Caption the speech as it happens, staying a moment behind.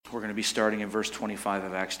We're going to be starting in verse 25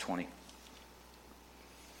 of Acts 20.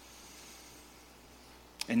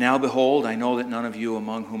 And now, behold, I know that none of you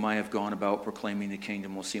among whom I have gone about proclaiming the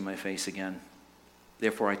kingdom will see my face again.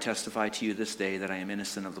 Therefore I testify to you this day that I am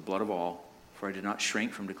innocent of the blood of all, for I did not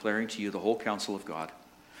shrink from declaring to you the whole counsel of God.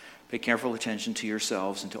 Pay careful attention to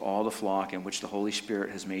yourselves and to all the flock in which the Holy Spirit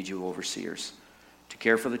has made you overseers, to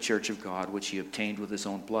care for the church of God, which he obtained with his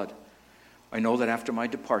own blood. I know that after my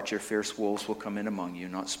departure fierce wolves will come in among you,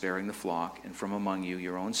 not sparing the flock, and from among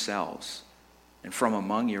your own selves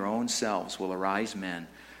will arise men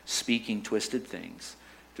speaking twisted things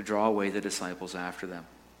to draw away the disciples after them.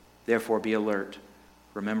 Therefore be alert,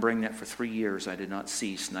 remembering that for 3 years I did not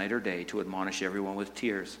cease night or day to admonish everyone with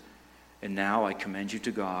tears. And now I commend you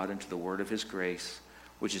to God and to the word of his grace,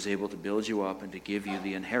 which is able to build you up and to give you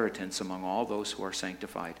the inheritance among all those who are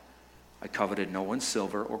sanctified. I coveted no one's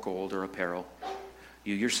silver or gold or apparel.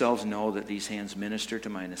 You yourselves know that these hands minister to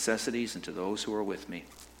my necessities and to those who are with me.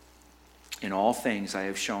 In all things I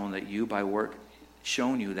have shown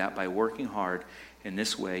you that by working hard in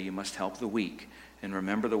this way you must help the weak, and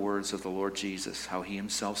remember the words of the Lord Jesus, how he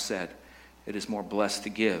himself said, "It is more blessed to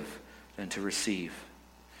give than to receive."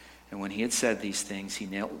 And when he had said these things, he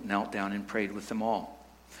knelt down and prayed with them all.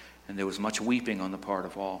 And there was much weeping on the part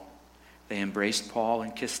of all. They embraced Paul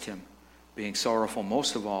and kissed him, being sorrowful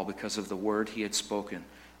most of all because of the word he had spoken,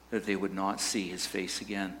 that they would not see his face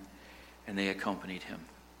again. And they accompanied him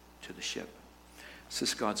to the ship. This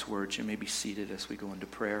is God's word. You may be seated as we go into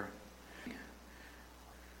prayer.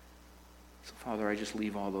 So, Father, I just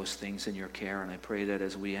leave all those things in your care, and I pray that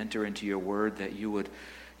as we enter into your word, that you would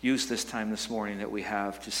use this time this morning that we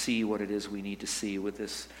have to see what it is we need to see with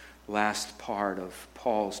this last part of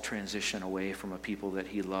Paul's transition away from a people that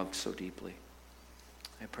he loved so deeply.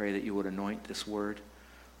 I pray that you would anoint this word,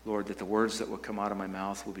 Lord, that the words that would come out of my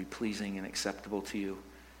mouth will be pleasing and acceptable to you,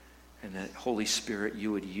 and that, Holy Spirit,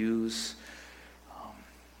 you would use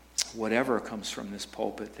whatever comes from this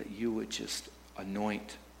pulpit, that you would just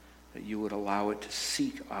anoint, that you would allow it to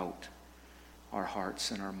seek out our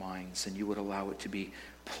hearts and our minds, and you would allow it to be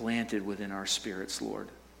planted within our spirits, Lord,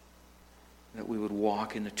 that we would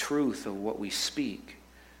walk in the truth of what we speak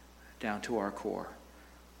down to our core,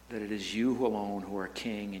 that it is you alone who are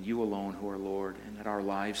King and you alone who are Lord, and that our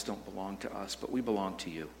lives don't belong to us, but we belong to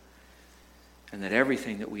you. And that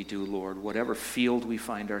everything that we do, Lord, whatever field we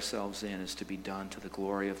find ourselves in, is to be done to the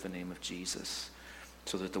glory of the name of Jesus,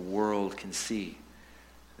 so that the world can see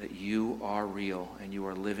that you are real and you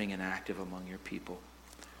are living and active among your people.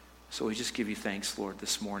 So we just give you thanks, Lord,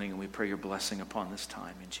 this morning, and we pray your blessing upon this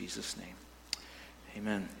time in Jesus' name.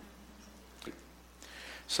 Amen.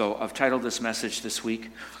 So I've titled this message this week,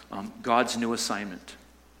 God's New Assignment.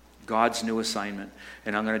 God's New Assignment.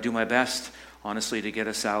 And I'm going to do my best, honestly, to get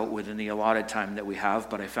us out within the allotted time that we have,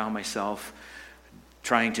 but I found myself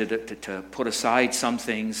trying to put aside some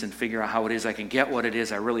things and figure out how it is I can get what it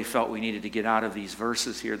is I really felt we needed to get out of these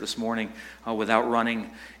verses here this morning without running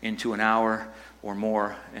into an hour or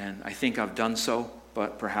more. And I think I've done so,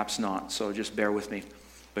 but perhaps not. So just bear with me,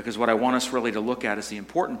 because what I want us really to look at is the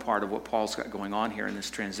important part of what Paul's got going on here in this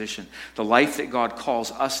transition. The life that God calls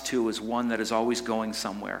us to is one that is always going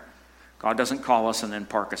somewhere. God doesn't call us and then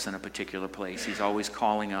park us in a particular place. He's always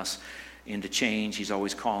calling us into change. He's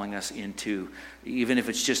always calling us into, even if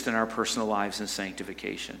it's just in our personal lives, and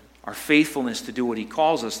sanctification. Our faithfulness to do what he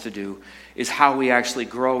calls us to do is how we actually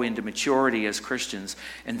grow into maturity as Christians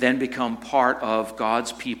and then become part of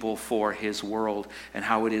God's people for his world, and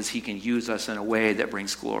how it is he can use us in a way that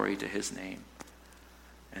brings glory to his name.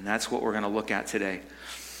 And that's what we're going to look at today.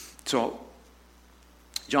 So,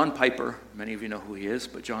 John Piper, many of you know who he is,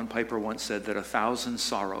 but John Piper once said that 1,000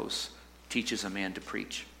 sorrows teaches a man to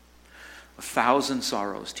preach. 1,000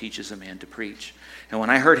 sorrows teaches a man to preach. And when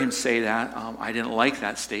I heard him say that, I didn't like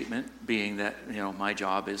that statement, being that, my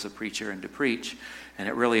job is a preacher and to preach. And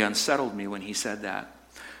it really unsettled me when he said that.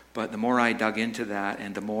 But the more I dug into that,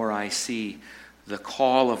 and the more I see the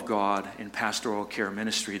call of God in pastoral care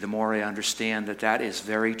ministry, the more I understand that that is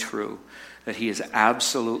very true, that he is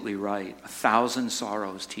absolutely right. 1,000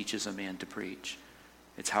 sorrows teaches a man to preach.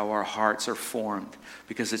 It's how our hearts are formed,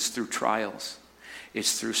 because it's through trials.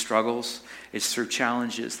 It's through struggles. It's through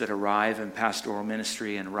challenges that arrive in pastoral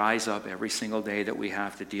ministry and rise up every single day that we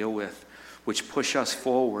have to deal with, which push us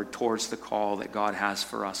forward towards the call that God has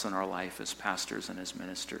for us in our life as pastors and as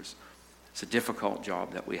ministers. It's a difficult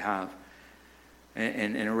job that we have.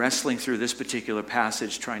 And wrestling through this particular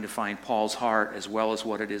passage, trying to find Paul's heart as well as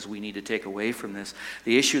what it is we need to take away from this,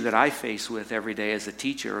 the issue that I face with every day as a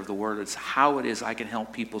teacher of the Word is how it is I can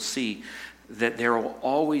help people see that there will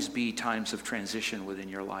always be times of transition within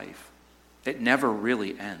your life. It never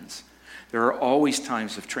really ends. There are always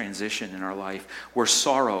times of transition in our life where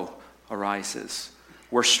sorrow arises,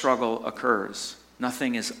 where struggle occurs.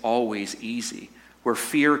 Nothing is always easy, where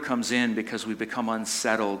fear comes in because we become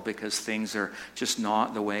unsettled because things are just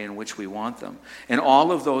not the way in which we want them. And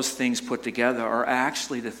all of those things put together are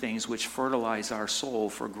actually the things which fertilize our soul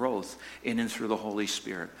for growth in and through the Holy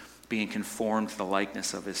Spirit, being conformed to the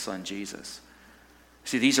likeness of his Son Jesus.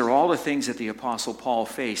 See, these are all the things that the Apostle Paul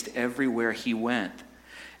faced everywhere he went.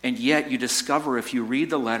 And yet you discover, if you read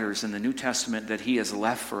the letters in the New Testament that he has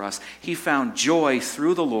left for us, he found joy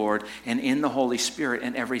through the Lord and in the Holy Spirit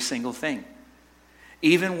in every single thing.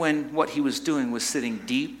 Even when what he was doing was sitting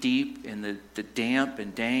deep, deep in the damp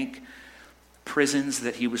and dank prisons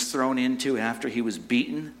that he was thrown into after he was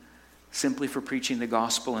beaten, simply for preaching the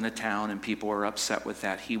gospel in a town, and people were upset with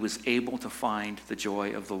that, he was able to find the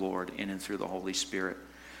joy of the Lord in and through the Holy Spirit.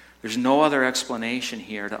 There's no other explanation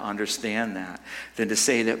here to understand that than to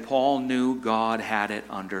say that Paul knew God had it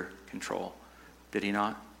under control. Did he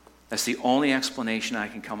not? That's the only explanation I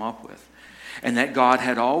can come up with. And that God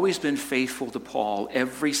had always been faithful to Paul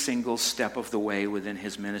every single step of the way within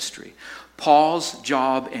his ministry. Paul's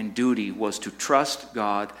job and duty was to trust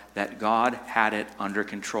God that God had it under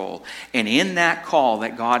control. And in that call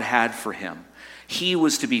that God had for him, he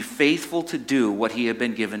was to be faithful to do what he had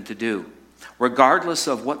been given to do, regardless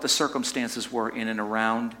of what the circumstances were in and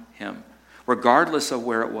around him, regardless of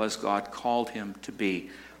where it was God called him to be.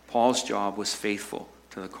 Paul's job was faithful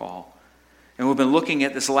to the call. And we've been looking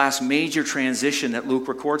at this last major transition that Luke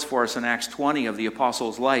records for us in Acts 20 of the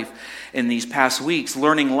apostle's life in these past weeks,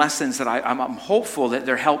 learning lessons that I'm hopeful that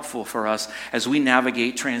they're helpful for us as we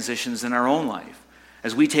navigate transitions in our own life,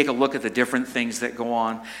 as we take a look at the different things that go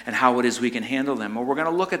on and how it is we can handle them. And we're going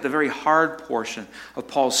to look at the very hard portion of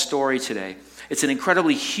Paul's story today. It's an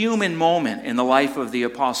incredibly human moment in the life of the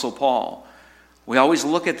Apostle Paul. We always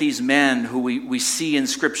look at these men who we see in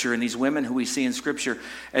Scripture and these women who we see in Scripture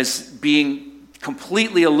as being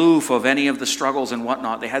completely aloof of any of the struggles and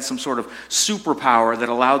whatnot. They had some sort of superpower that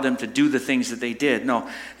allowed them to do the things that they did. No,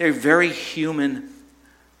 they're very human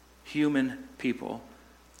people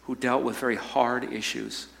who dealt with very hard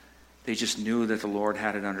issues. They just knew that the Lord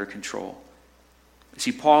had it under control.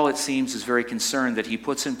 See, Paul, it seems, is very concerned that he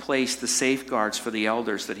puts in place the safeguards for the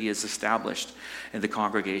elders that he has established in the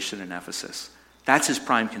congregation in Ephesus. That's his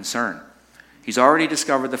prime concern. He's already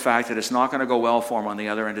discovered the fact that it's not going to go well for him on the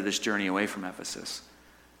other end of this journey away from Ephesus.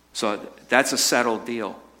 So that's a settled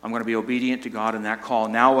deal. I'm going to be obedient to God in that call.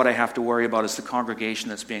 Now what I have to worry about is the congregation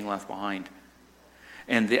that's being left behind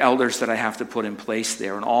and the elders that I have to put in place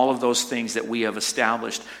there and all of those things that we have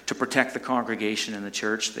established to protect the congregation and the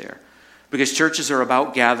church there. Because churches are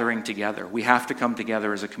about gathering together. We have to come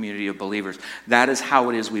together as a community of believers. That is how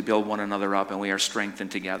it is we build one another up and we are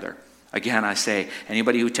strengthened together. Again, I say,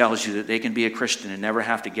 anybody who tells you that they can be a Christian and never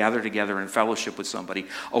have to gather together in fellowship with somebody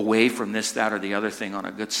away from this, that, or the other thing on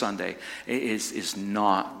a good Sunday is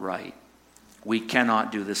not right. We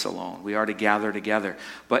cannot do this alone. We are to gather together.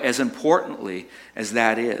 But as importantly as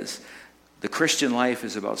that is, the Christian life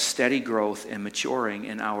is about steady growth and maturing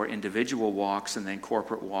in our individual walks and then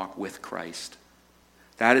corporate walk with Christ.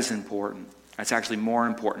 That is important. That's actually more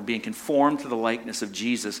important, being conformed to the likeness of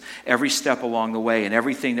Jesus every step along the way and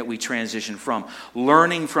everything that we transition from.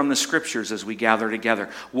 Learning from the Scriptures as we gather together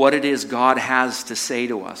what it is God has to say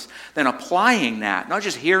to us. Then applying that, not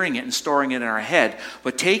just hearing it and storing it in our head,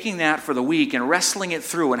 but taking that for the week and wrestling it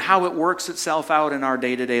through and how it works itself out in our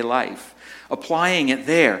day-to-day life. Applying it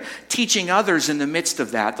there, teaching others in the midst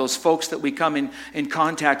of that, those folks that we come in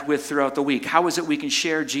contact with throughout the week. How is it we can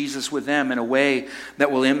share Jesus with them in a way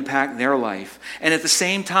that will impact their life? And at the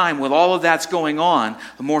same time, with all of that's going on,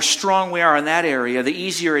 the more strong we are in that area, the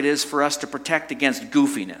easier it is for us to protect against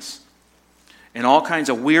goofiness and all kinds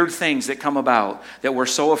of weird things that come about that we're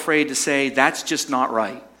so afraid to say, that's just not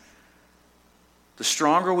right. The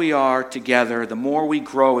stronger we are together, the more we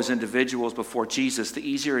grow as individuals before Jesus, the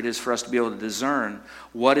easier it is for us to be able to discern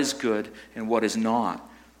what is good and what is not.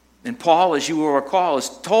 And Paul, as you will recall,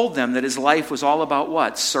 has told them that his life was all about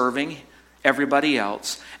what? Serving everybody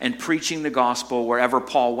else and preaching the gospel wherever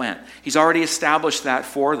Paul went. He's already established that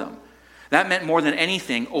for them. That meant more than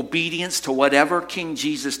anything, obedience to whatever King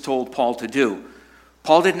Jesus told Paul to do.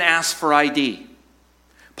 Paul didn't ask for ID.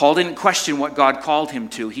 Paul didn't question what God called him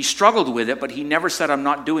to. He struggled with it, but he never said, I'm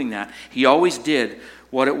not doing that. He always did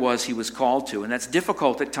what it was he was called to. And that's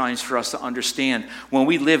difficult at times for us to understand when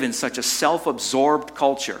we live in such a self-absorbed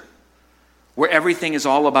culture where everything is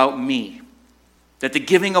all about me. That the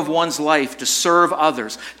giving of one's life to serve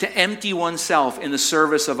others, to empty oneself in the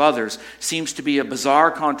service of others, seems to be a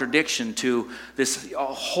bizarre contradiction to this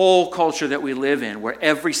whole culture that we live in, where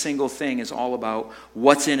every single thing is all about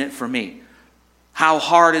what's in it for me. How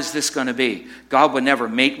hard is this going to be? God would never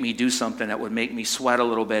make me do something that would make me sweat a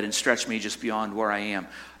little bit and stretch me just beyond where I am.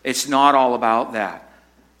 It's not all about that.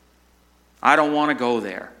 I don't want to go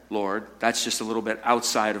there, Lord. That's just a little bit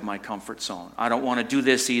outside of my comfort zone. I don't want to do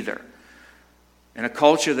this either. In a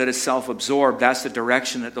culture that is self-absorbed, that's the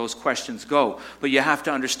direction that those questions go. But you have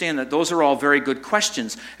to understand that those are all very good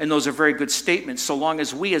questions, and those are very good statements, so long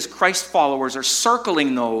as we as Christ followers are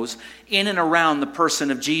circling those in and around the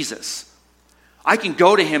person of Jesus. I can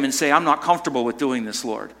go to him and say, I'm not comfortable with doing this,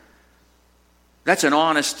 Lord. That's an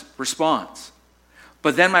honest response.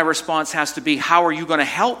 But then my response has to be, how are you going to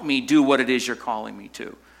help me do what it is you're calling me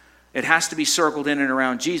to? It has to be circled in and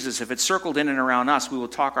around Jesus. If it's circled in and around us, we will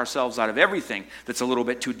talk ourselves out of everything that's a little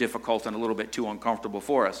bit too difficult and a little bit too uncomfortable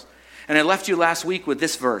for us. And I left you last week with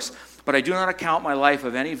this verse, but I do not account my life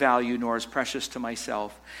of any value, nor as precious to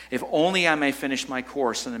myself, if only I may finish my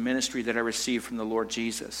course in the ministry that I received from the Lord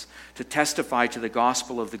Jesus, to testify to the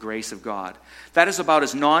gospel of the grace of God. That is about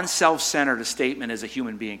as non-self-centered a statement as a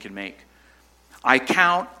human being can make. I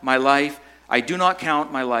do not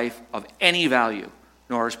count my life of any value,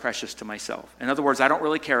 nor as precious to myself. In other words, I don't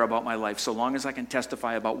really care about my life so long as I can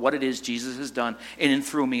testify about what it is Jesus has done in and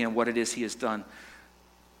through me and what it is he has done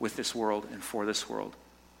with this world and for this world.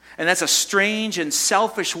 And that's a strange and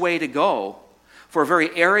selfish way to go for a very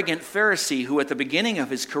arrogant Pharisee who at the beginning of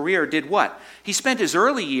his career did what? He spent his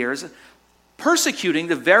early years persecuting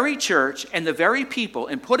the very church and the very people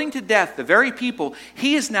and putting to death the very people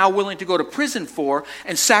he is now willing to go to prison for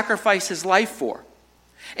and sacrifice his life for.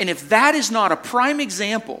 And if that is not a prime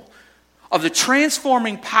example of the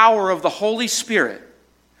transforming power of the Holy Spirit,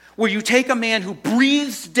 where you take a man who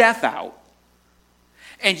breathes death out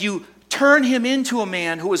and you turn him into a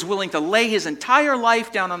man who is willing to lay his entire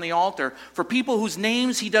life down on the altar for people whose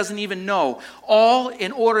names he doesn't even know, all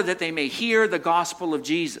in order that they may hear the gospel of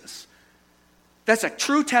Jesus. That's a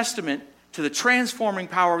true testament to the transforming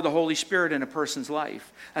power of the Holy Spirit in a person's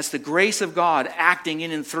life. That's the grace of God acting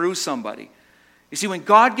in and through somebody. You see, when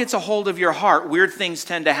God gets a hold of your heart, weird things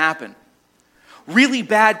tend to happen. Really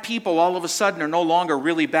bad people all of a sudden are no longer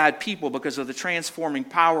really bad people because of the transforming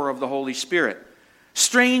power of the Holy Spirit.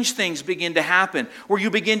 Strange things begin to happen where you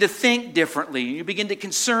begin to think differently and you begin to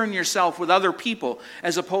concern yourself with other people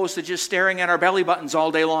as opposed to just staring at our belly buttons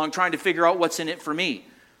all day long trying to figure out what's in it for me.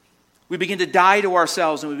 We begin to die to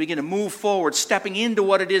ourselves and we begin to move forward, stepping into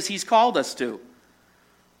what it is he's called us to.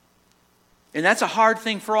 And that's a hard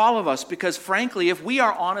thing for all of us because, frankly, if we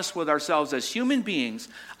are honest with ourselves as human beings,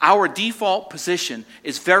 our default position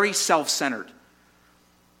is very self-centered.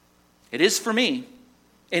 It is for me.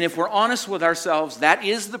 And if we're honest with ourselves, that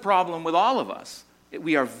is the problem with all of us.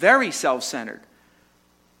 We are very self-centered.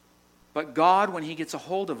 But God, when he gets a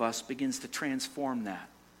hold of us, begins to transform that.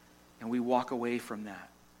 And we walk away from that.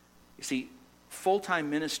 You see, full-time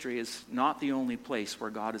ministry is not the only place where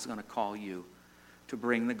God is going to call you to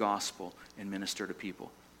bring the gospel and minister to people.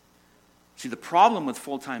 See, the problem with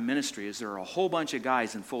full-time ministry is there are a whole bunch of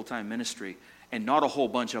guys in full-time ministry, and not a whole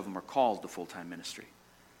bunch of them are called to full-time ministry.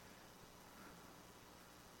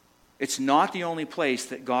 It's not the only place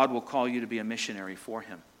that God will call you to be a missionary for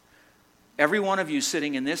him. Every one of you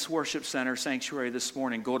sitting in this worship center sanctuary this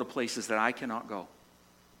morning go to places that I cannot go.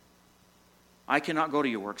 I cannot go to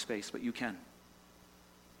your workspace, but you can.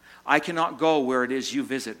 I cannot go where it is you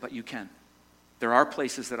visit, but you can. There are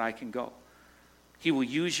places that I can go. He will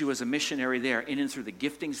use you as a missionary there, in and through the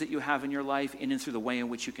giftings that you have in your life, in and through the way in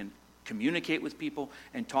which you can communicate with people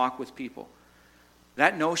and talk with people.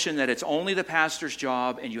 That notion that it's only the pastor's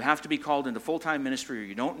job and you have to be called into full-time ministry or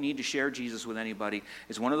you don't need to share Jesus with anybody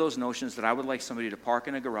is one of those notions that I would like somebody to park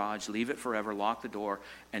in a garage, leave it forever, lock the door,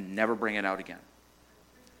 and never bring it out again.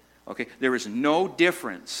 Okay? There is no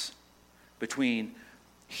difference between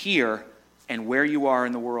here and where you are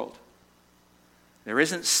in the world. There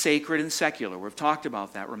isn't sacred and secular. We've talked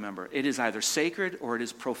about that, remember. It is either sacred or it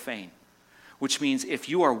is profane. Which means if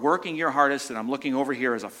you are working your hardest, and I'm looking over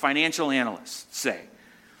here as a financial analyst, say,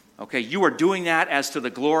 okay, you are doing that as to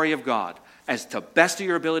the glory of God, as to best of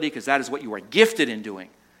your ability, because that is what you are gifted in doing.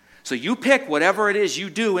 So you pick whatever it is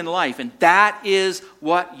you do in life, and that is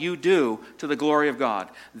what you do to the glory of God.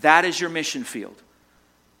 That is your mission field.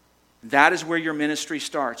 That is where your ministry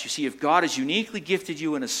starts. You see, if God has uniquely gifted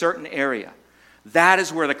you in a certain area, that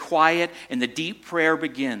is where the quiet and the deep prayer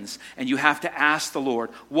begins. And you have to ask the Lord,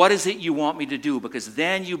 what is it you want me to do? Because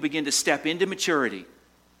then you begin to step into maturity.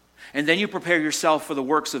 And then you prepare yourself for the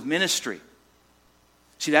works of ministry.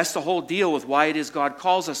 See, that's the whole deal with why it is God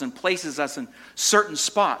calls us and places us in certain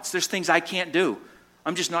spots. There's things I can't do.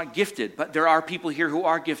 I'm just not gifted. But there are people here who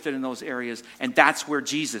are gifted in those areas, and that's where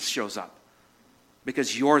Jesus shows up,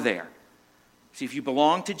 because you're there. See, if you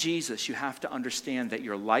belong to Jesus, you have to understand that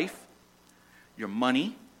your life, your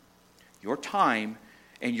money, your time,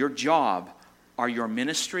 and your job are your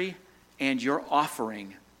ministry and your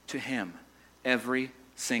offering to Him every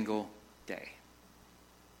single day.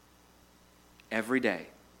 Every day.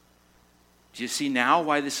 Do you see now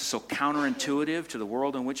why this is so counterintuitive to the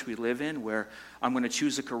world in which we live in, where I'm going to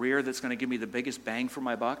choose a career that's going to give me the biggest bang for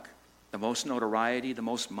my buck, the most notoriety, the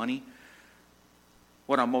most money,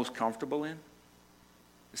 what I'm most comfortable in?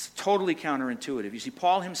 It's totally counterintuitive. You see,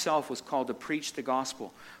 Paul himself was called to preach the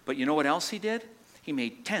gospel. But you know what else he did? He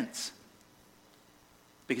made tents.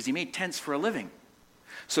 Because he made tents for a living.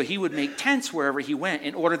 So he would make tents wherever he went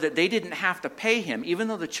in order that they didn't have to pay him, even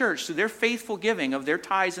though the church, through their faithful giving of their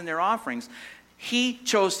tithes and their offerings, he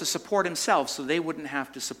chose to support himself so they wouldn't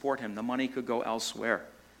have to support him. The money could go elsewhere.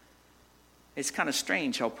 It's kind of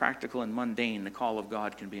strange how practical and mundane the call of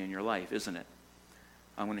God can be in your life, isn't it?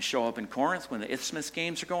 I'm going to show up in Corinth when the Isthmus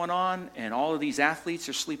Games are going on, and all of these athletes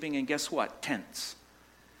are sleeping in, guess what? Tents.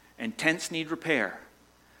 And tents need repair.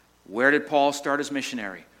 Where did Paul start his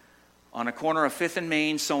missionary? On a corner of 5th and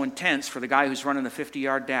Main, sewing tents for the guy who's running the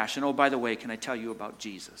 50-yard dash. And oh, by the way, can I tell you about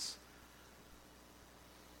Jesus?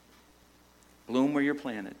 Bloom where you're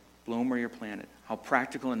planted. Bloom where you're planted. How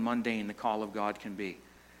practical and mundane the call of God can be.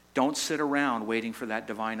 Don't sit around waiting for that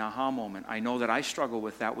divine aha moment. I know that I struggle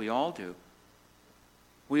with that. We all do.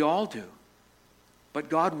 We all do. But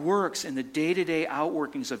God works in the day-to-day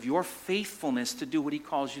outworkings of your faithfulness to do what He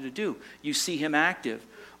calls you to do. You see Him active.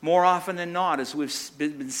 More often than not, as we've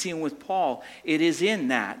been seeing with Paul, it is in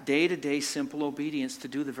that day-to-day simple obedience to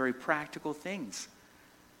do the very practical things.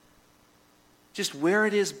 Just where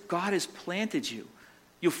it is God has planted you,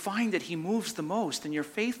 you'll find that He moves the most in your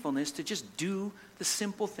faithfulness to just do the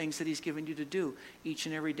simple things that He's given you to do each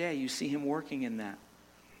and every day. You see Him working in that.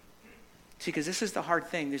 See, because this is the hard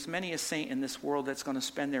thing. There's many a saint in this world that's going to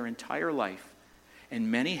spend their entire life, and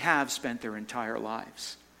many have spent their entire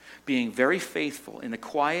lives, being very faithful in the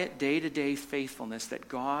quiet day-to-day faithfulness that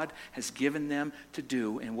God has given them to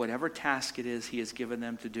do in whatever task it is He has given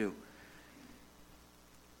them to do.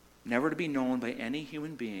 Never to be known by any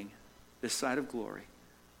human being this side of glory.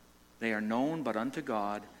 They are known but unto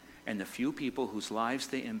God and the few people whose lives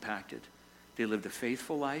they impacted. They lived a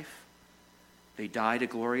faithful life. They died a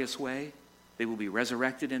glorious way. They will be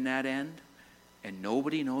resurrected in that end, and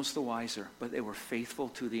nobody knows the wiser, but they were faithful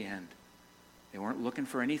to the end. They weren't looking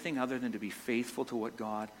for anything other than to be faithful to what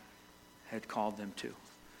God had called them to.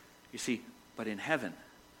 You see, but in heaven,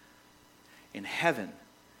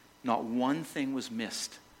 not one thing was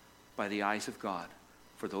missed by the eyes of God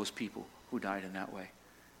for those people who died in that way.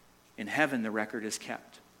 In heaven, the record is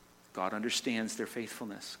kept. God understands their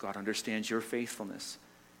faithfulness. God understands your faithfulness.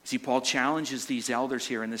 See, Paul challenges these elders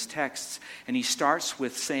here in this text, and he starts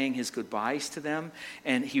with saying his goodbyes to them,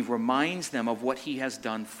 and he reminds them of what he has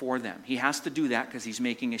done for them. He has to do that because he's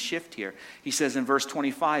making a shift here. He says in verse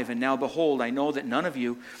 25, "And now behold, I know that none of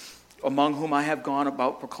you among whom I have gone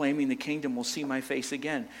about proclaiming the kingdom will see my face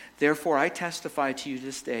again. Therefore I testify to you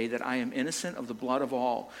this day that I am innocent of the blood of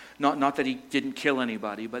all." Not that he didn't kill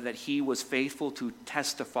anybody, but that he was faithful to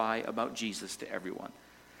testify about Jesus to everyone.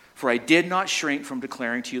 "For I did not shrink from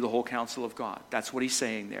declaring to you the whole counsel of God." That's what he's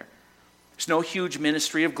saying there. There's no huge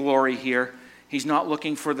ministry of glory here. He's not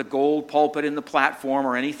looking for the gold pulpit in the platform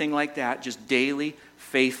or anything like that. Just daily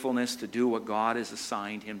faithfulness to do what God has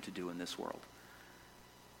assigned him to do in this world.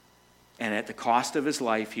 And at the cost of his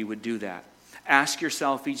life, he would do that. Ask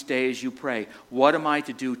yourself each day as you pray, what am I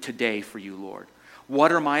to do today for you, Lord?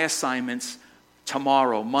 What are my assignments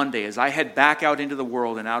tomorrow, Monday, as I head back out into the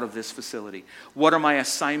world and out of this facility? What are my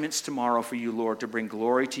assignments tomorrow for you, Lord, to bring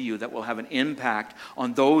glory to you that will have an impact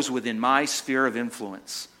on those within my sphere of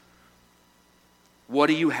influence? What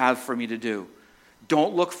do you have for me to do?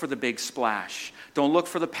 Don't look for the big splash. Don't look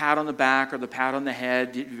for the pat on the back or the pat on the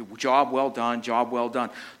head. Job well done, job well done.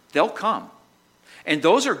 They'll come. And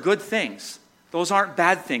those are good things. Those aren't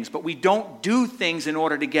bad things, but we don't do things in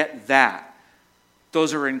order to get that.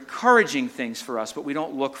 Those are encouraging things for us, but we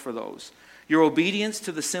don't look for those. Your obedience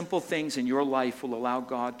to the simple things in your life will allow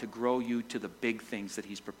God to grow you to the big things that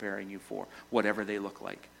he's preparing you for, whatever they look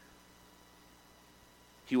like.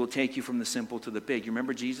 He will take you from the simple to the big. You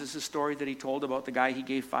remember Jesus' story that he told about the guy he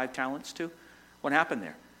gave 5 talents to? What happened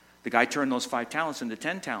there? The guy turned those 5 talents into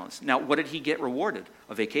 10 talents. Now, what did he get rewarded?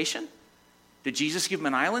 A vacation? Did Jesus give him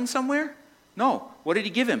an island somewhere? No. What did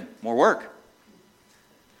he give him? More work.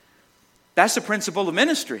 That's the principle of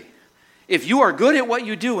ministry. If you are good at what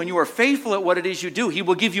you do and you are faithful at what it is you do, he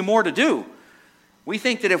will give you more to do. We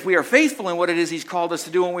think that if we are faithful in what it is he's called us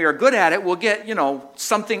to do and we are good at it, we'll get,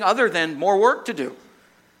 something other than more work to do.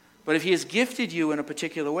 But if he has gifted you in a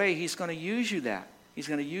particular way, he's going to use you that. He's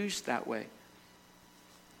going to use that way.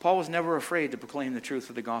 Paul was never afraid to proclaim the truth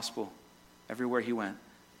of the gospel everywhere he went,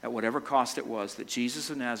 at whatever cost it was, that Jesus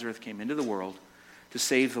of Nazareth came into the world to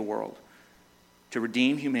save the world, to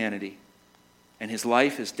redeem humanity. And his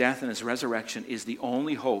life, his death, and his resurrection is the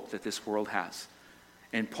only hope that this world has.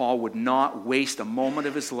 And Paul would not waste a moment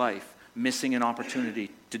of his life missing an opportunity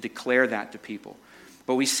to declare that to people.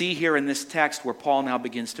 But we see here in this text where Paul now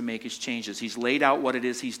begins to make his changes. He's laid out what it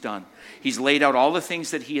is he's done. He's laid out all the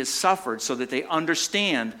things that he has suffered so that they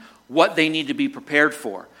understand what they need to be prepared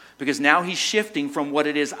for. Because now he's shifting from what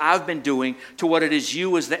it is I've been doing to what it is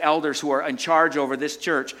you as the elders who are in charge over this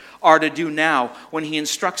church are to do now when he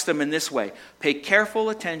instructs them in this way. Pay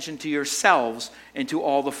careful attention to yourselves and to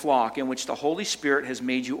all the flock in which the Holy Spirit has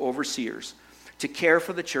made you overseers to care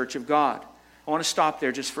for the church of God. I want to stop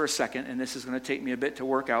there just for a second, and this is going to take me a bit to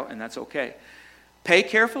work out, and that's okay. Pay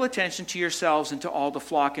careful attention to yourselves and to all the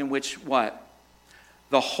flock in which what?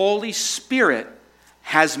 The Holy Spirit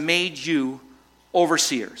has made you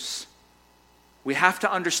overseers. We have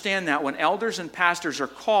to understand that when elders and pastors are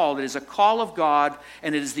called, it is a call of God,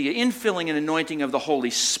 and it is the infilling and anointing of the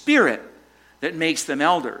Holy Spirit that makes them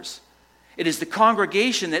elders. It is the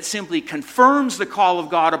congregation that simply confirms the call of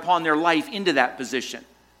God upon their life into that position.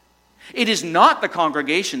 It is not the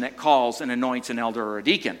congregation that calls and anoints an elder or a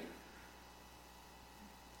deacon.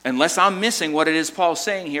 Unless I'm missing what it is Paul's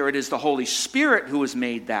saying here, it is the Holy Spirit who has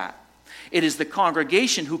made that. It is the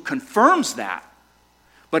congregation who confirms that.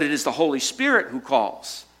 But it is the Holy Spirit who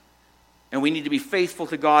calls. And we need to be faithful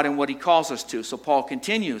to God in what he calls us to. So Paul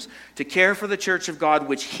continues, to care for the church of God,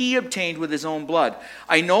 which he obtained with his own blood.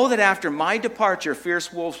 I know that after my departure,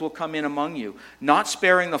 fierce wolves will come in among you, not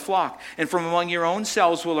sparing the flock. And from among your own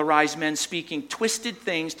selves will arise men speaking twisted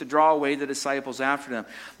things to draw away the disciples after them.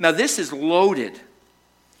 Now this is loaded.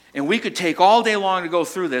 And we could take all day long to go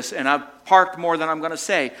through this, and I've parked more than I'm going to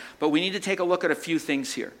say. But we need to take a look at a few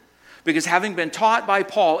things here. Because having been taught by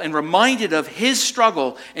Paul and reminded of his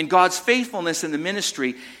struggle and God's faithfulness in the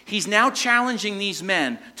ministry, he's now challenging these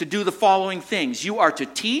men to do the following things. You are to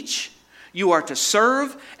teach, you are to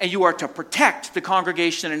serve, and you are to protect the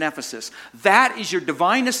congregation in Ephesus. That is your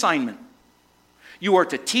divine assignment. You are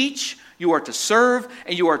to teach, you are to serve,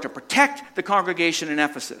 and you are to protect the congregation in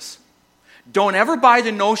Ephesus. Don't ever buy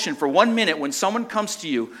the notion for 1 minute when someone comes to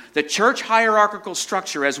you that church hierarchical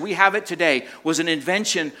structure as we have it today was an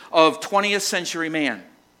invention of 20th century man.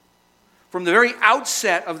 From the very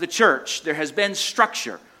outset of the church, there has been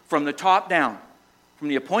structure from the top down. From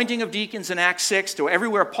the appointing of deacons in Acts 6 to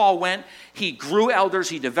everywhere Paul went, he grew elders,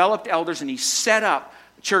 he developed elders, and he set up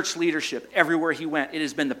church leadership everywhere he went. It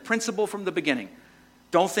has been the principle from the beginning.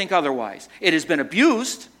 Don't think otherwise. It has been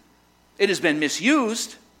abused, it has been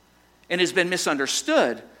misused, and has been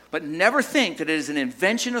misunderstood, but never think that it is an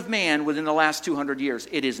invention of man within the last 200 years.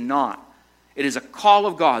 It is not. It is a call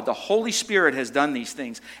of God. The Holy Spirit has done these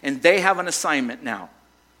things, and they have an assignment now.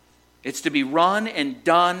 It's to be run and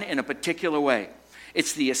done in a particular way.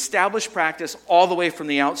 It's the established practice all the way from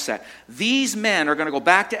the outset. These men are going to go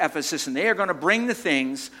back to Ephesus, and they are going to bring the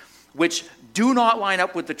things which do not line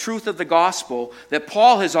up with the truth of the gospel that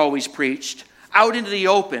Paul has always preached out into the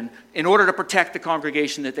open in order to protect the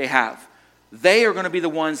congregation that they have. They are going to be the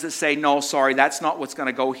ones that say, no, sorry, that's not what's going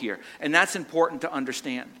to go here. And that's important to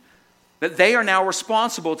understand. That they are now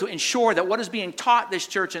responsible to ensure that what is being taught this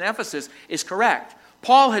church in Ephesus is correct.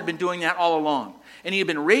 Paul had been doing that all along. And he had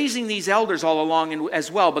been raising these elders all along as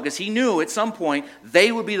well because he knew at some point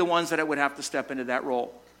they would be the ones that would have to step into that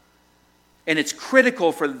role. And it's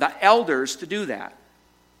critical for the elders to do that.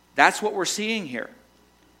 That's what we're seeing here.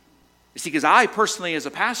 You see, because I personally, as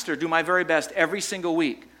a pastor, do my very best every single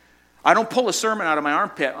week. I don't pull a sermon out of my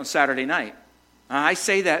armpit on Saturday night. I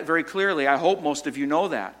say that very clearly. I hope most of you know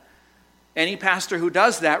that. Any pastor who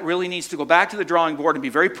does that really needs to go back to the drawing board and be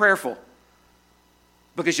very prayerful.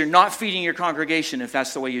 Because you're not feeding your congregation if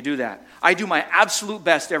that's the way you do that. I do my absolute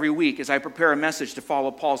best every week as I prepare a message to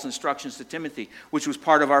follow Paul's instructions to Timothy, which was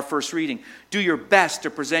part of our first reading. Do your best to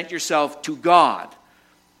present yourself to God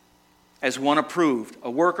as one approved,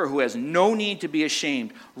 a worker who has no need to be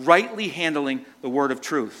ashamed, rightly handling the word of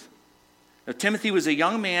truth. Now, Timothy was a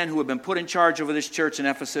young man who had been put in charge over this church in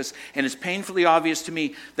Ephesus, and it's painfully obvious to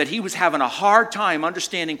me that he was having a hard time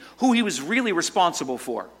understanding who he was really responsible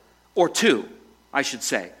for, or to, I should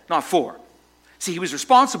say, not for. See, he was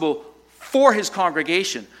responsible for his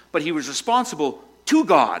congregation, but he was responsible to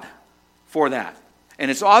God for that. And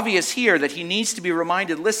it's obvious here that he needs to be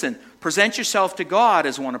reminded, listen, present yourself to God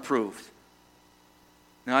as one approved.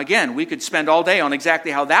 Now again, we could spend all day on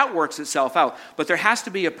exactly how that works itself out, but there has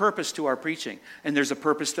to be a purpose to our preaching, and there's a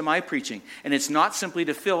purpose to my preaching. And it's not simply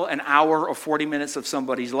to fill an hour or 40 minutes of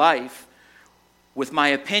somebody's life with my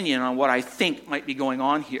opinion on what I think might be going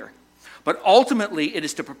on here. But ultimately, it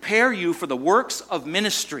is to prepare you for the works of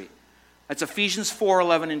ministry. That's Ephesians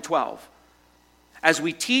 4:11 and 12. As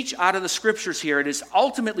we teach out of the scriptures here, it is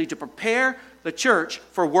ultimately to prepare the church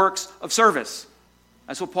for works of service.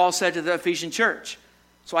 That's what Paul said to the Ephesian church.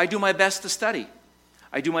 So I do my best to study.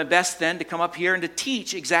 I do my best then to come up here and to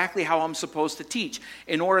teach exactly how I'm supposed to teach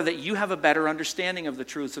in order that you have a better understanding of the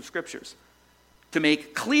truths of scriptures. To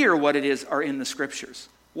make clear what it is are in the scriptures.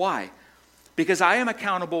 Why? Because I am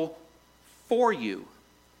accountable for you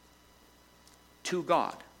to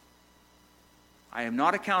God. I am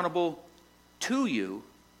not accountable to you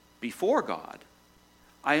before God.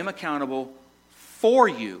 I am accountable for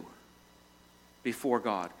you before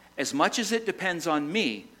God. As much as it depends on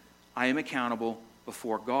me, I am accountable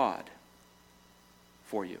before God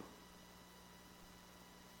for you.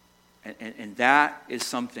 And that is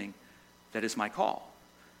something that is my call.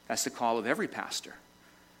 That's the call of every pastor.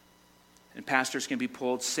 And pastors can be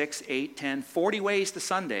pulled 6, 8, 10, 40 ways to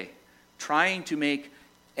Sunday, trying to make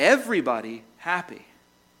everybody happy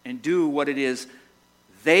and do what it is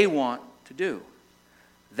they want to do.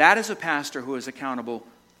 That is a pastor who is accountable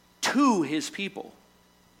to his people.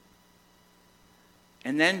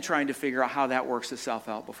 And then trying to figure out how that works itself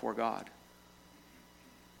out before God.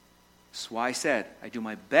 That's why I said I do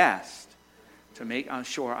my best to make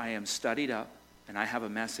sure I am studied up and I have a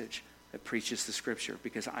message that preaches the scripture,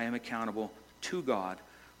 because I am accountable to God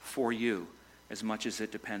for you as much as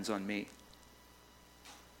it depends on me.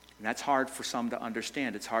 And that's hard for some to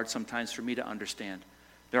understand. It's hard sometimes for me to understand.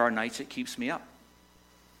 There are nights it keeps me up.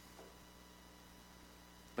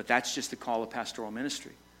 But that's just the call of pastoral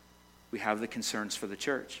ministry. We have the concerns for the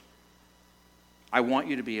church. I want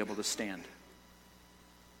you to be able to stand.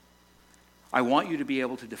 I want you to be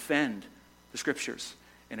able to defend the scriptures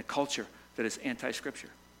in a culture that is anti-scripture.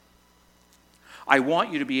 I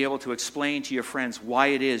want you to be able to explain to your friends why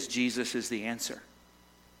it is Jesus is the answer.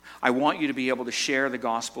 I want you to be able to share the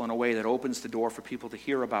gospel in a way that opens the door for people to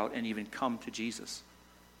hear about and even come to Jesus.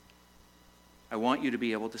 I want you to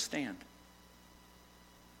be able to stand.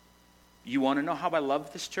 You want to know how I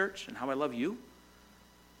love this church and how I love you?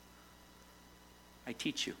 I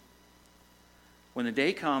teach you. When the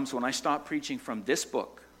day comes when I stop preaching from this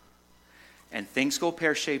book and things go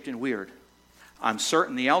pear-shaped and weird, I'm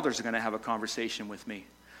certain the elders are going to have a conversation with me.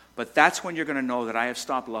 But that's when you're going to know that I have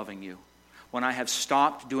stopped loving you. When I have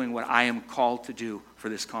stopped doing what I am called to do for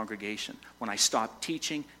this congregation. When I stop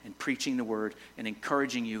teaching and preaching the word and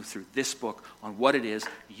encouraging you through this book on what it is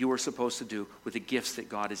you are supposed to do with the gifts that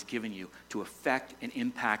God has given you to affect and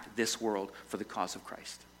impact this world for the cause of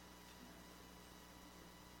Christ.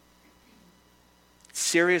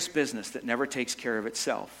 Serious business that never takes care of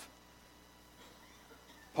itself.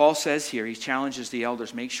 Paul says here, he challenges the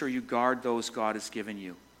elders, make sure you guard those God has given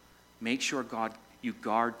you. Make sure you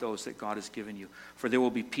guard those that God has given you. For there will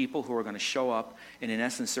be people who are going to show up, and in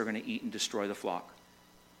essence, they're going to eat and destroy the flock.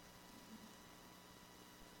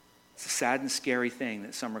 It's a sad and scary thing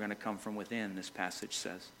that some are going to come from within, this passage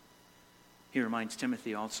says. He reminds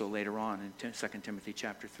Timothy also later on in 2 Timothy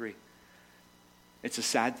chapter 3. It's a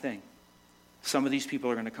sad thing. Some of these people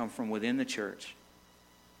are going to come from within the church.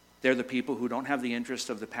 They're the people who don't have the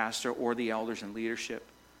interest of the pastor or the elders and leadership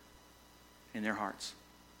in their hearts.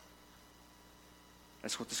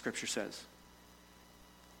 That's what the scripture says.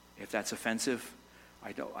 If that's offensive,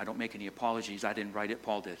 I don't make any apologies. I didn't write it,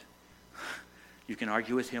 Paul did. You can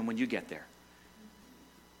argue with him when you get there.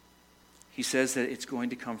 He says that it's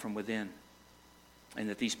going to come from within, and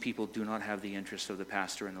that these people do not have the interest of the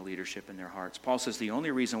pastor and the leadership in their hearts. Paul says the only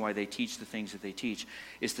reason why they teach the things that they teach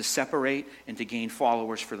is to separate and to gain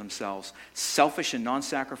followers for themselves. Selfish and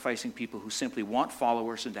non-sacrificing people who simply want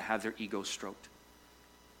followers and to have their egos stroked.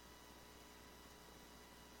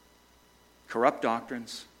 Corrupt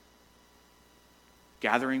doctrines,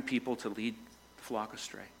 gathering people to lead the flock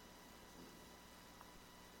astray.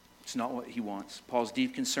 It's not what he wants. Paul's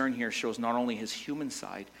deep concern here shows not only his human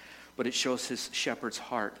side, but it shows his shepherd's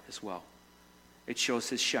heart as well. It shows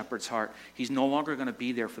his shepherd's heart. He's no longer going to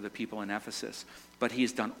be there for the people in Ephesus, but he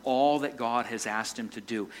has done all that God has asked him to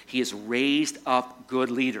do. He has raised up good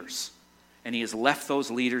leaders, and he has left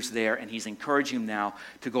those leaders there, and he's encouraging them now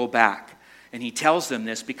to go back. And he tells them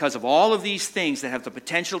this because of all of these things that have the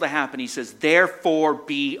potential to happen. He says, therefore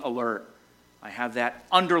be alert. I have that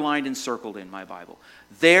underlined and circled in my Bible.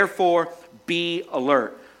 Therefore, be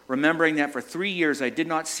alert, remembering that for 3 years I did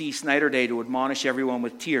not cease night or day to admonish everyone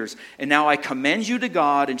with tears. And now I commend you to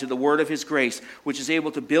God and to the word of his grace, which is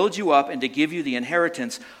able to build you up and to give you the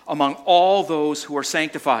inheritance among all those who are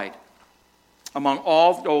sanctified. Among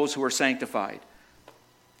all those who are sanctified.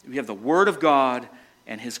 We have the word of God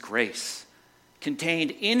and his grace.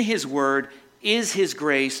 Contained in his word is his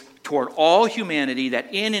grace toward all humanity,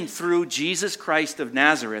 that in and through Jesus Christ of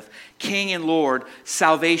Nazareth, King and Lord,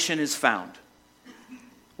 salvation is found.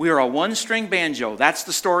 We are a one-string banjo. That's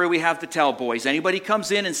the story we have to tell, boys. Anybody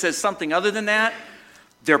comes in and says something other than that,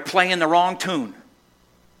 they're playing the wrong tune.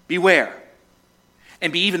 Beware.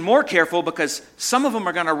 And be even more careful, because some of them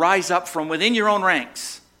are going to rise up from within your own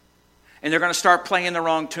ranks, and they're going to start playing the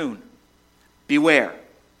wrong tune. Beware.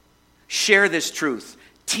 Share this truth.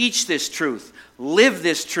 Teach this truth. Live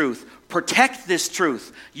this truth. Protect this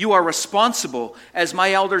truth. You are responsible, as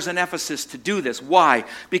my elders in Ephesus, to do this. Why?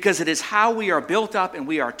 Because it is how we are built up and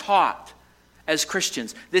we are taught as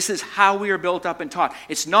Christians. This is how we are built up and taught.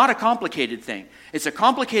 It's not a complicated thing. It's a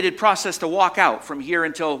complicated process to walk out from here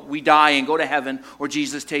until we die and go to heaven or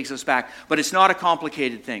Jesus takes us back. But it's not a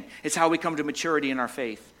complicated thing. It's how we come to maturity in our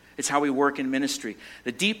faith. It's how we work in ministry.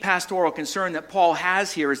 The deep pastoral concern that Paul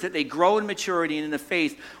has here is that they grow in maturity and in the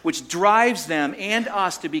faith, which drives them and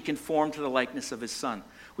us to be conformed to the likeness of his Son.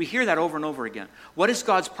 We hear that over and over again. What is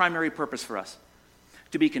God's primary purpose for us?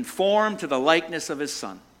 To be conformed to the likeness of his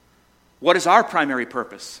Son. What is our primary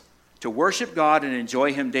purpose? To worship God and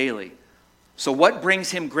enjoy him daily. So what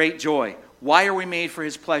brings him great joy? Why are we made for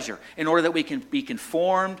his pleasure? In order that we can be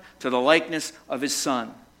conformed to the likeness of his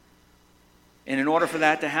Son. And in order for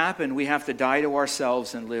that to happen, we have to die to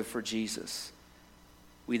ourselves and live for Jesus.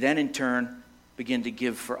 We then, in turn, begin to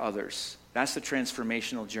give for others. That's the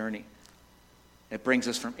transformational journey. It brings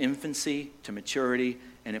us from infancy to maturity,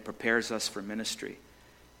 and it prepares us for ministry.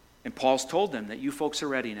 And Paul's told them that you folks are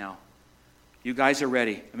ready now. You guys are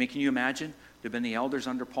ready. I mean, can you imagine? There have been the elders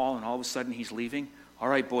under Paul, and all of a sudden he's leaving. All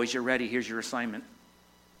right, boys, you're ready. Here's your assignment.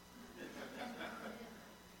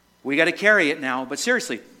 We got to carry it now. But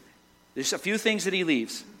seriously, there's a few things that he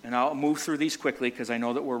leaves, and I'll move through these quickly because I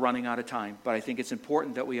know that we're running out of time, but I think it's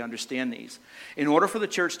important that we understand these. In order for the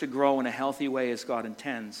church to grow in a healthy way as God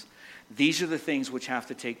intends, these are the things which have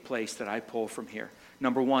to take place that I pull from here.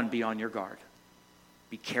 Number one, be on your guard.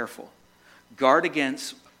 Be careful. Guard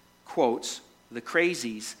against, quotes, the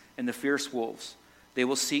crazies and the fierce wolves. They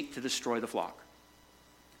will seek to destroy the flock.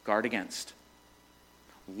 Guard against.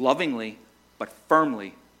 Lovingly, but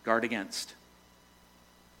firmly guard against.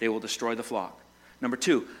 They will destroy the flock. Number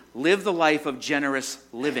two, live the life of generous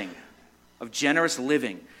living. Of generous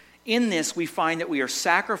living. In this, we find that we are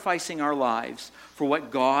sacrificing our lives for what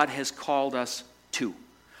God has called us to.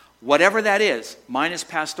 Whatever that is, minus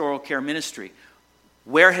pastoral care ministry,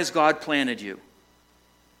 where has God planted you?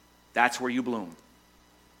 That's where you bloom.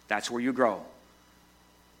 That's where you grow.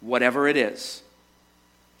 Whatever it is.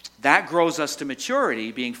 That grows us to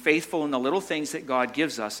maturity, being faithful in the little things that God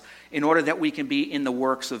gives us in order that we can be in the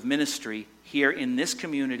works of ministry here in this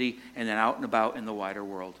community and then out and about in the wider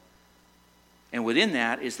world. And within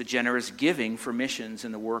that is the generous giving for missions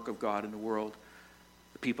and the work of God in the world.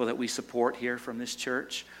 The people that we support here from this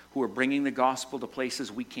church who are bringing the gospel to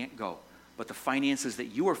places we can't go. But the finances that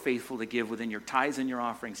you are faithful to give within your tithes and your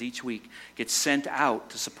offerings each week get sent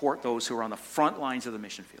out to support those who are on the front lines of the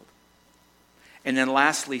mission field. And then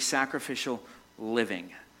lastly, sacrificial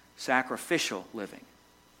living. Sacrificial living.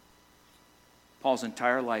 Paul's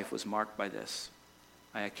entire life was marked by this.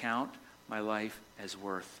 I account my life as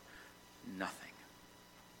worth nothing,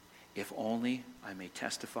 if only I may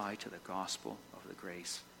testify to the gospel of the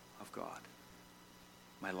grace of God.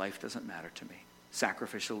 My life doesn't matter to me.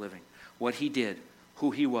 Sacrificial living. What he did,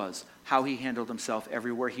 who he was, how he handled himself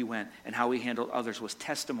everywhere he went, and how he handled others was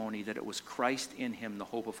testimony that it was Christ in him, the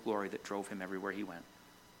hope of glory, that drove him everywhere he went.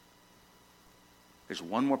 There's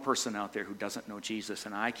one more person out there who doesn't know Jesus,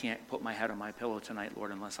 and I can't put my head on my pillow tonight,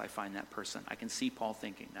 Lord, unless I find that person. I can see Paul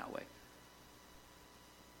thinking that way.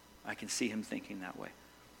 I can see him thinking that way.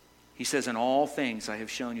 He says, in all things I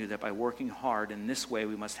have shown you that by working hard in this way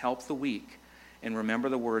we must help the weak and remember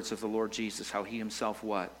the words of the Lord Jesus, how he himself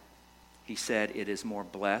what? He said, it is more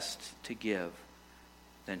blessed to give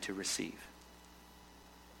than to receive.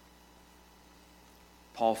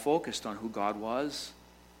 Paul focused on who God was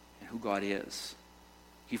and who God is.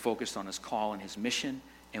 He focused on his call and his mission,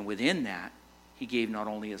 and within that, he gave not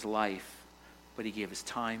only his life, but he gave his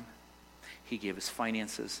time, he gave his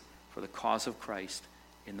finances for the cause of Christ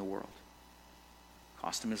in the world.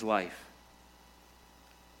 Cost him his life.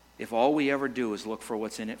 If all we ever do is look for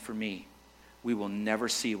what's in it for me, we will never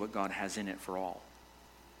see what God has in it for all.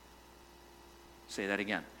 Say that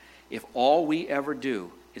again. If all we ever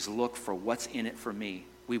do is look for what's in it for me,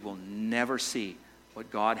 we will never see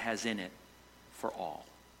what God has in it for all.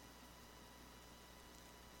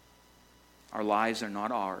 Our lives are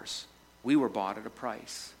not ours. We were bought at a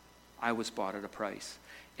price. I was bought at a price.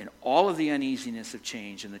 And all of the uneasiness of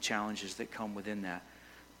change and the challenges that come within that,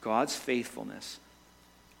 God's faithfulness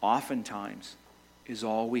oftentimes is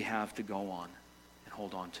all we have to go on and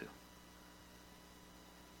hold on to.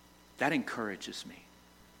 That encourages me.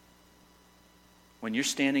 When you're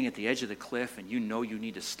standing at the edge of the cliff and you know you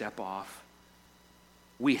need to step off,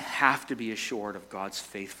 we have to be assured of God's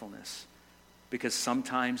faithfulness, because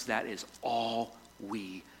sometimes that is all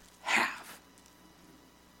we have.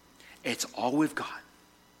 It's all we've got.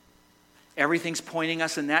 Everything's pointing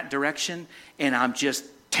us in that direction, and I'm just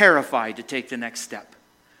terrified to take the next step.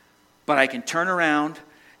 But I can turn around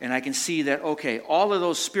and I can see that, okay, all of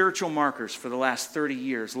those spiritual markers for the last 30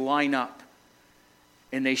 years line up,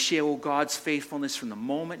 and they show God's faithfulness from the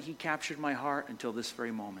moment he captured my heart until this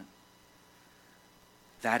very moment.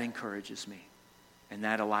 That encourages me, and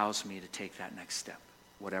that allows me to take that next step,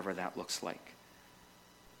 whatever that looks like.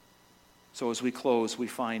 So as we close, we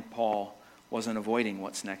find Paul wasn't avoiding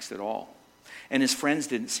what's next at all. And his friends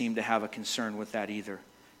didn't seem to have a concern with that either.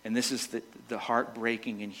 And this is the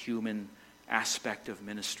heartbreaking and human aspect of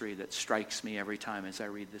ministry that strikes me every time as I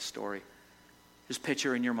read this story. Just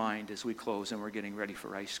picture in your mind as we close and we're getting ready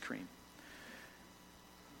for ice cream.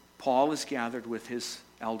 Paul is gathered with his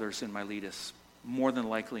elders in Miletus, more than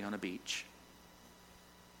likely on a beach.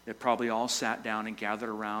 They probably all sat down and gathered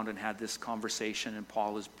around and had this conversation, and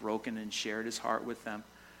Paul is broken and shared his heart with them.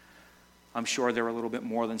 I'm sure they're a little bit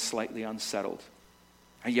more than slightly unsettled.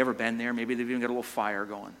 Have you ever been there? Maybe they've even got a little fire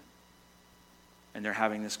going, and they're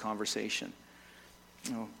having this conversation.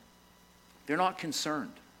 You know, they're not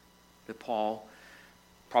concerned that Paul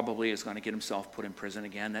probably is going to get himself put in prison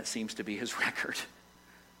again. That seems to be his record.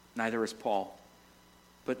 Neither is Paul.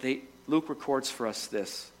 But Luke records for us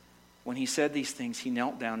this. When he said these things, he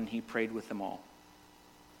knelt down and he prayed with them all.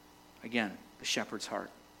 Again, the shepherd's heart.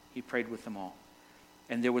 He prayed with them all.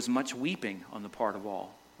 And there was much weeping on the part of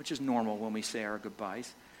all, which is normal when we say our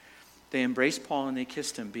goodbyes. They embraced Paul and they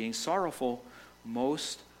kissed him, being sorrowful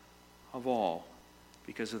most of all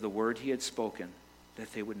because of the word he had spoken,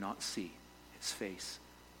 that they would not see his face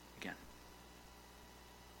again.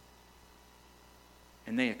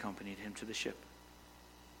 And they accompanied him to the ship.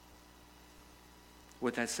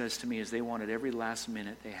 What that says to me is they wanted every last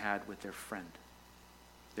minute they had with their friend,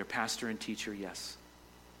 their pastor and teacher, yes.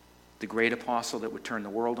 The great apostle that would turn the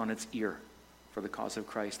world on its ear for the cause of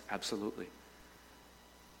Christ, absolutely.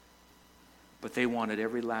 But they wanted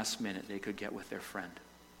every last minute they could get with their friend,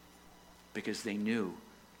 because they knew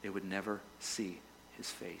they would never see his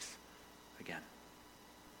face again.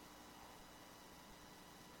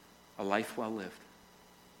 A life well lived.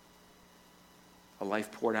 A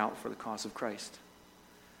life poured out for the cause of Christ.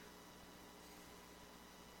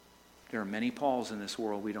 There are many Pauls in this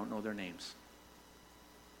world, we don't know their names.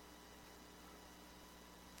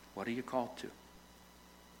 What are you called to?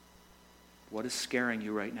 What is scaring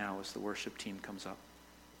you right now as the worship team comes up?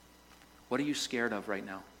 What are you scared of right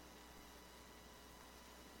now?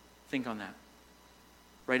 Think on that.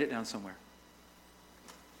 Write it down somewhere.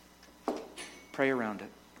 Pray around it.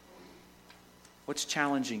 What's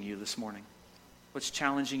challenging you this morning? What's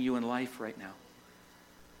challenging you in life right now?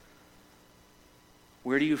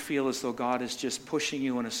 Where do you feel as though God is just pushing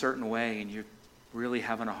you in a certain way and you're really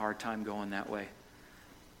having a hard time going that way?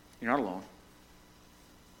 You're not alone.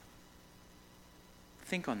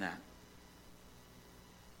 Think on that.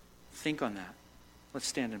 Think on that. Let's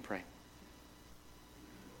stand and pray.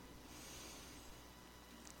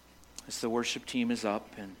 As the worship team is up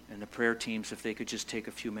and the prayer teams, if they could just take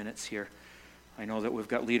a few minutes here. I know that we've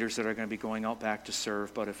got leaders that are going to be going out back to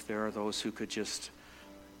serve, but if there are those who could just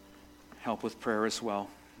help with prayer as well,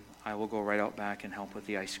 I will go right out back and help with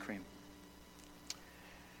the ice cream.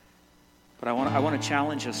 But I want to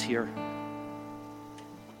challenge us here.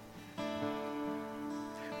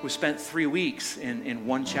 We spent 3 weeks in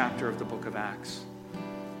one chapter of the book of Acts,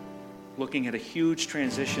 looking at a huge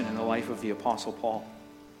transition in the life of the Apostle Paul.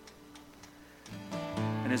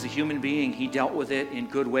 And as a human being, he dealt with it in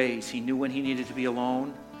good ways. He knew when he needed to be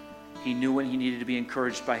alone. He knew when he needed to be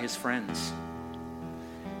encouraged by his friends.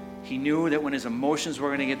 He knew that when his emotions were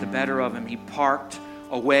going to get the better of him, he parked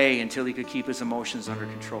away until he could keep his emotions under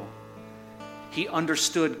control. He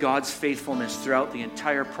understood God's faithfulness throughout the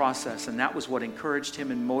entire process, and that was what encouraged him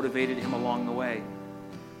and motivated him along the way.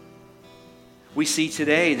 We see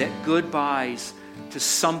today that goodbyes to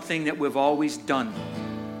something that we've always done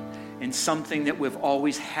and something that we've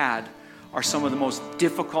always had are some of the most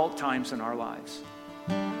difficult times in our lives.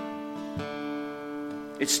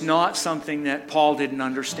 It's not something that Paul didn't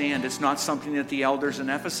understand. It's not something that the elders in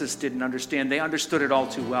Ephesus didn't understand. They understood it all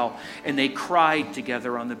too well, and they cried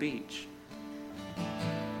together on the beach.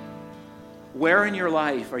 Where in your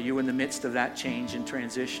life are you in the midst of that change and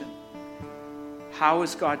transition? How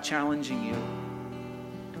is God challenging you?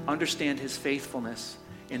 Understand His faithfulness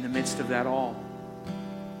in the midst of that all.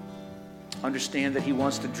 Understand that He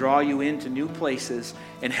wants to draw you into new places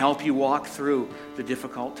and help you walk through the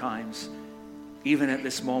difficult times, even at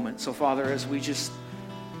this moment. So, Father, as we just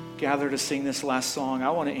gather to sing this last song, I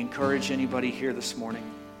want to encourage anybody here this morning.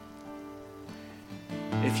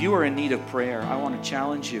 If you are in need of prayer, I want to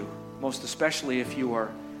challenge you, most especially if you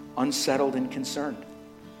are unsettled and concerned,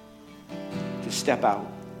 to step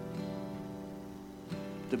out.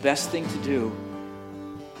 The best thing to do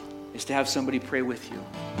is to have somebody pray with you,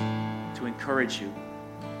 to encourage you,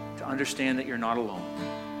 to understand that you're not alone.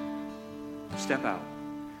 Step out.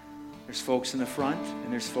 There's folks in the front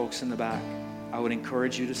and there's folks in the back. I would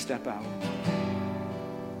encourage you to step out.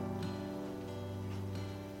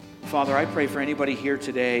 Father, I pray for anybody here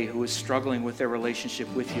today who is struggling with their relationship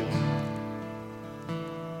with you.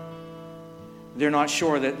 They're not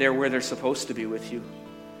sure that they're where they're supposed to be with you.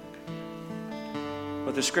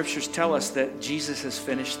 But the scriptures tell us that Jesus has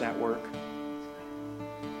finished that work.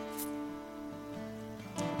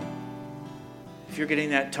 If you're getting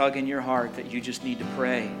that tug in your heart that you just need to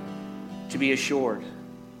pray, to be assured,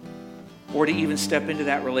 or to even step into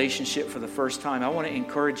that relationship for the first time, I want to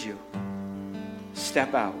encourage you.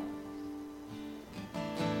 Step out.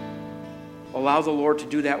 Allow the Lord to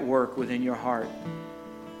do that work within your heart.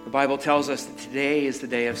 The Bible tells us that today is the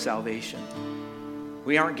day of salvation.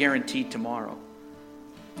 We aren't guaranteed tomorrow.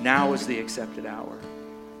 Now is the accepted hour.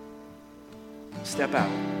 Step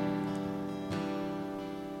out.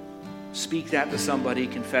 Speak that to somebody.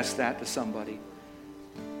 Confess that to somebody.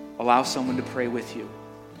 Allow someone to pray with you.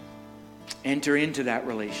 Enter into that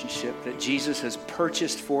relationship that Jesus has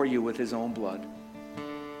purchased for you with His own blood.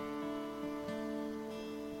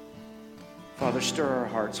 Father, stir our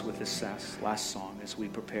hearts with this last song as we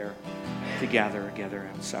prepare to gather together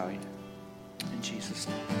outside. In Jesus'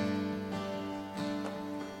 name.